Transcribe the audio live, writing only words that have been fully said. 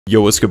Yo,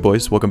 what's good,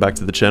 boys? Welcome back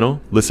to the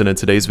channel. Listen, in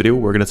today's video,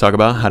 we're going to talk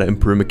about how to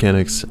improve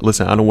mechanics.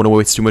 Listen, I don't want to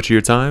waste too much of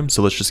your time,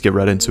 so let's just get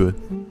right into it.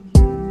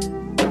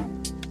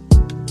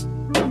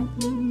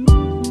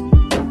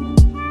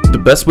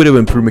 The best way to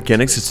improve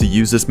mechanics is to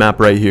use this map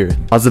right here.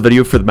 Pause the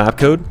video for the map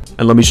code,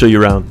 and let me show you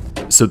around.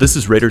 So this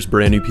is Raider's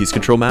brand new piece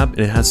control map,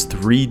 and it has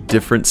 3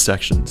 different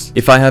sections.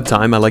 If I have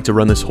time, I like to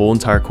run this whole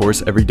entire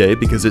course every day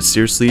because it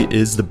seriously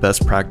is the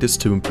best practice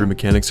to improve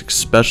mechanics,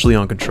 especially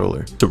on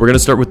controller. So we're going to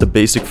start with the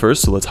basic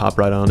first, so let's hop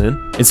right on in.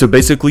 And so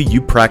basically,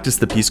 you practice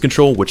the piece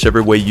control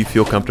whichever way you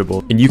feel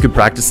comfortable. And you can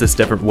practice this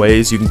different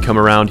ways. You can come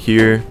around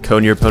here,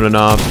 cone your opponent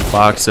off,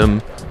 box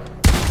him,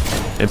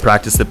 and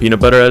practice the peanut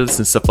butter edits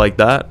and stuff like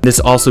that. This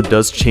also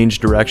does change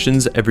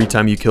directions every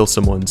time you kill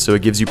someone, so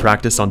it gives you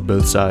practice on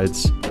both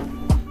sides.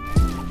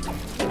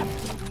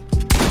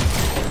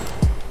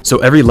 So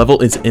every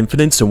level is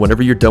infinite, so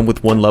whenever you're done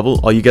with one level,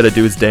 all you gotta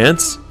do is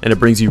dance, and it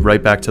brings you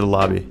right back to the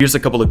lobby. Here's a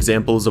couple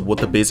examples of what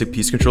the basic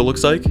piece control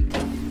looks like.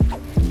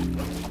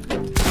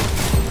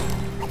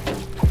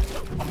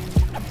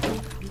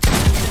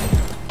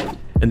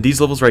 And these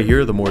levels right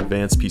here are the more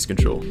advanced piece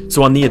control.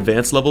 So on the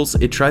advanced levels,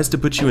 it tries to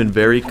put you in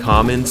very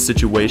common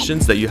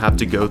situations that you have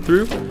to go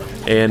through,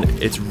 and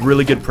it's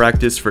really good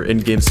practice for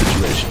in-game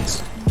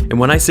situations. And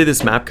when I say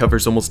this map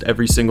covers almost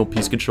every single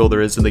piece control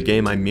there is in the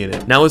game, I mean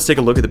it. Now let's take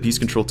a look at the piece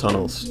control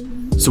tunnels.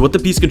 So what the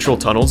piece control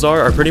tunnels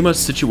are pretty much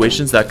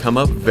situations that come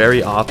up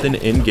very often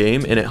in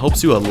game, and it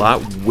helps you a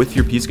lot with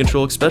your piece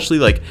control, especially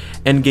like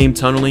end game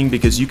tunneling,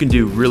 because you can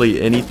do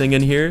really anything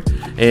in here,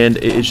 and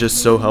it is just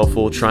so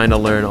helpful trying to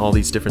learn all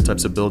these different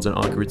types of builds in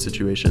awkward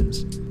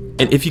situations.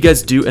 And if you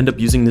guys do end up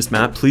using this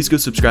map, please go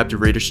subscribe to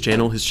Raider's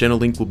channel. His channel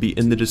link will be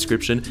in the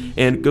description,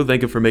 and go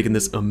thank him for making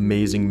this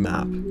amazing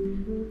map.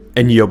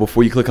 And yo,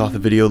 before you click off the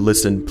video,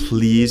 listen,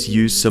 please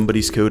use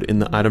somebody's code in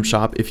the item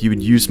shop. If you would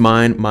use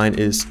mine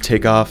is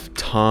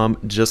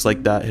takeofftom, just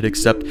like that. Hit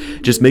accept.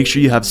 Just make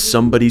sure you have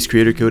somebody's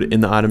creator code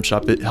in the item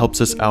shop. It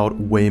helps us out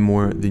way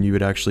more than you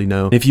would actually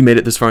know. And if you made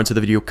it this far into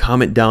the video,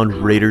 comment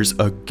down Raiders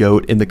a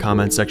goat in the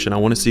comment section. I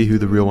want to see who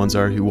the real ones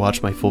are who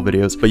watch my full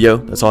videos. But yo,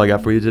 that's all I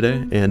got for you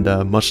today, and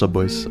much love,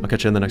 boys. I'll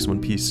catch you in the next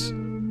one. Peace.